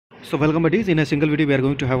So welcome buddies, in a single video we are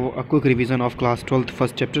going to have a quick revision of class 12th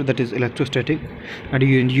first chapter, that is electrostatic, and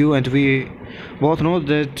you and we both know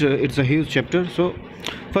that it's a huge chapter. So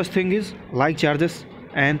first thing is like charges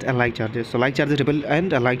and unlike charges. So like charges repel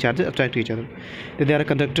and unlike charges attract to each other. Then they are a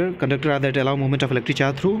conductor are that allow movement of electric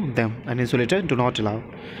charge through them, and insulator do not allow.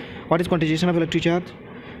 What is quantization of electric charge?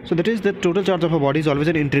 So that is the total charge of a body is always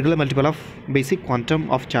an integral multiple of basic quantum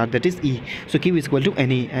of charge, that is E. So Q is equal to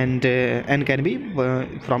NE, and N can be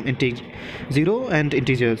from integer 0 and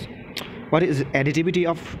integers. What is additivity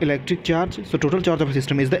of electric charge? So total charge of a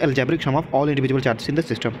system is the algebraic sum of all individual charges in the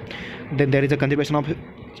system. Then there is a conservation of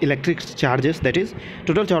electric charges, that is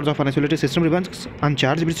total charge of an isolated system remains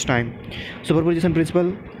uncharged with time. Superposition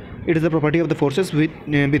principle. It is the property of the forces with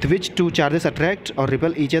which two charges attract or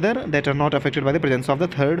repel each other that are not affected by the presence of the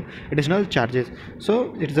third additional charges.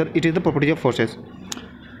 So it is the property of forces.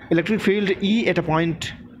 Electric field E at a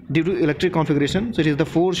point due to electric configuration. So it is the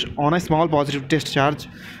force on a small positive test charge.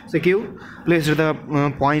 So Q placed at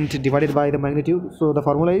the point divided by the magnitude. So the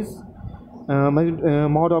formula is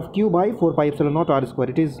mod of Q by 4 pi epsilon naught r square.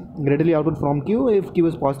 It is readily outward from Q. If Q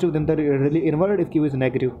is positive, then the readily inward if Q is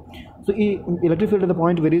negative. So electric field at the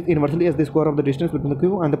point varies inversely as the square of the distance between the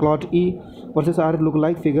Q and the plot E versus R look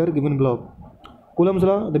like figure given below. Coulomb's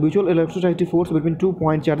law, the mutual electrostatic force between 2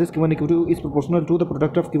 point charges Q1 and Q2 is proportional to the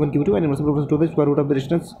product of Q1 Q2 and inversely proportional to the square root of the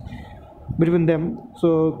distance between them.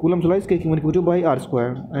 So Coulomb's law is Q1 Q2 by R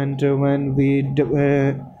square, and when we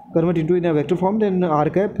convert into in a vector form, then r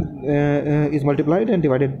cap is multiplied and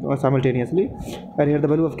divided simultaneously, and here the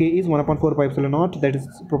value of k is 1 upon 4 pi epsilon naught, that is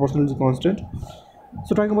proportionally constant.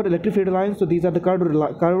 So talking about electric field lines, so these are the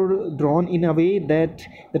curve drawn in a way that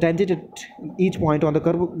the tangent at each point on the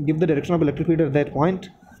curve give the direction of electric field at that point.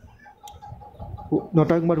 Now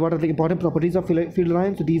talking about what are the important properties of field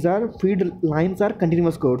lines. So these are field lines are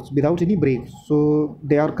continuous curves without any breaks, so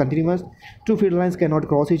they are continuous. Two field lines cannot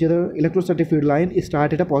cross each other. Electrostatic field line is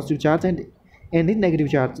start at a positive charge and end in negative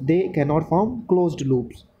charge. They cannot form closed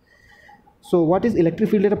loops. So what is electric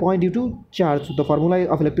field at a point due to charge? So the formula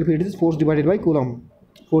of electric field is force divided by coulomb,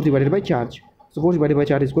 force divided by charge. So force divided by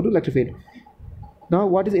charge is equal to electric field. Now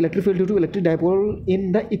what is electric field due to electric dipole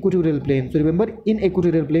in the equatorial plane? So remember, in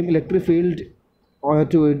equatorial plane electric field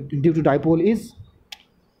due to dipole is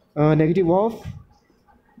negative of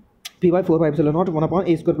p by 4 pi epsilon naught 1 upon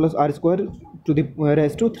a square plus r square to the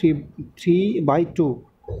raised to 3 by 2.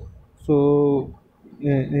 So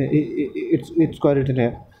it's quite written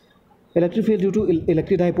here. Electric field due to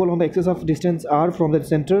electric dipole on the axis of distance r from the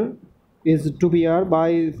center is 2pr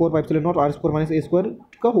by 4 pi epsilon naught r square minus a square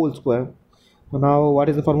ka whole square. Now what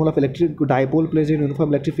is the formula of electric dipole placed in uniform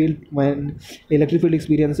electric field when electric field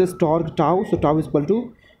experiences torque tau? So tau is equal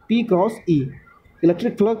to P cross E.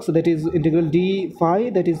 Electric flux, that is integral d phi,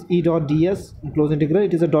 that is E dot ds close integral.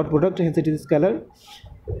 It is a dot product, hence it is scalar.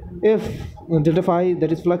 If delta phi,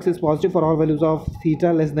 that is flux, is positive for all values of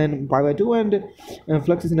theta less than pi by 2, and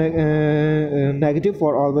flux is negative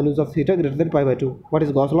for all values of theta greater than pi by 2. What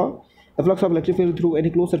is Gauss law? The flux of electric field through any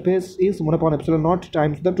closed surface is 1 upon epsilon naught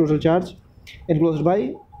times the total charge enclosed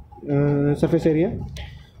by surface area.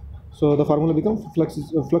 So the formula becomes flux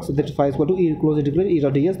that phi is equal to E close integral E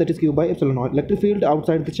dot ds, that is Q by epsilon naught. Electric field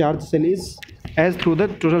outside the charge cell is as through the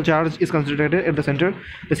total charge is concentrated at the center.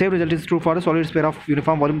 The same result is true for a solid sphere of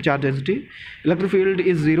uniform volume charge density. Electric field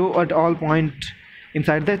is 0 at all point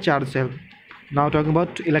inside the charge cell. Now talking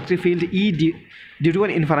about electric field E due to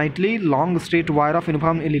an infinitely long straight wire of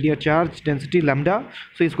uniform linear charge density lambda,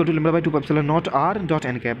 so is equal to lambda by 2 pi epsilon naught r dot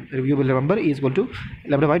n cap. You will remember E is equal to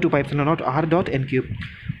lambda by 2 pi epsilon naught r dot n cube,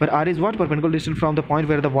 where r is what? Perpendicular distance from the point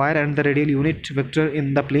where the wire and the radial unit vector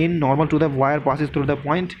in the plane normal to the wire passes through the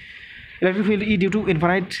point. Electric field E due to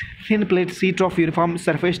infinite thin plate sheet of uniform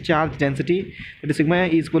surface charge density, that is sigma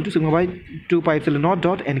is equal to sigma by 2 pi epsilon naught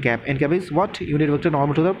dot n cap. N cap is what? Unit vector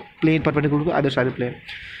normal to the plane perpendicular to either side of the plane.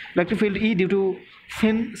 Electric field E due to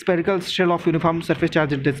thin spherical shell of uniform surface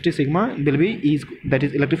charge density sigma will be E, that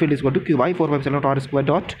is electric field is equal to Q by 4 pi epsilon naught r square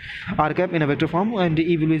dot r cap in a vector form, and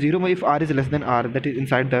E will be 0 if r is less than r, that is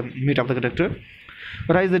inside the meat of the conductor.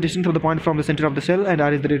 R is the distance of the point from the center of the cell, and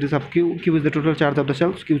r is the radius of Q. Q is the total charge of the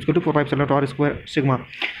cell. Q is equal to 4 pi epsilon naught r square sigma.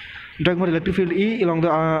 Talking about electric field E along the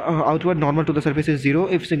outward normal to the surface is 0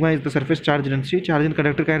 if sigma is the surface charge density. Charge in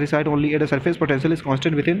conductor can reside only at a surface. Potential is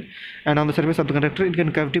constant within and on the surface of the conductor. It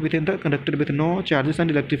can cavity within the conductor with no charges, and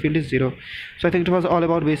electric field is 0. So I think it was all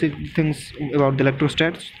about basic things about the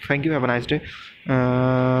electrostats. Thank you. Have a nice day.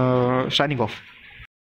 Signing off.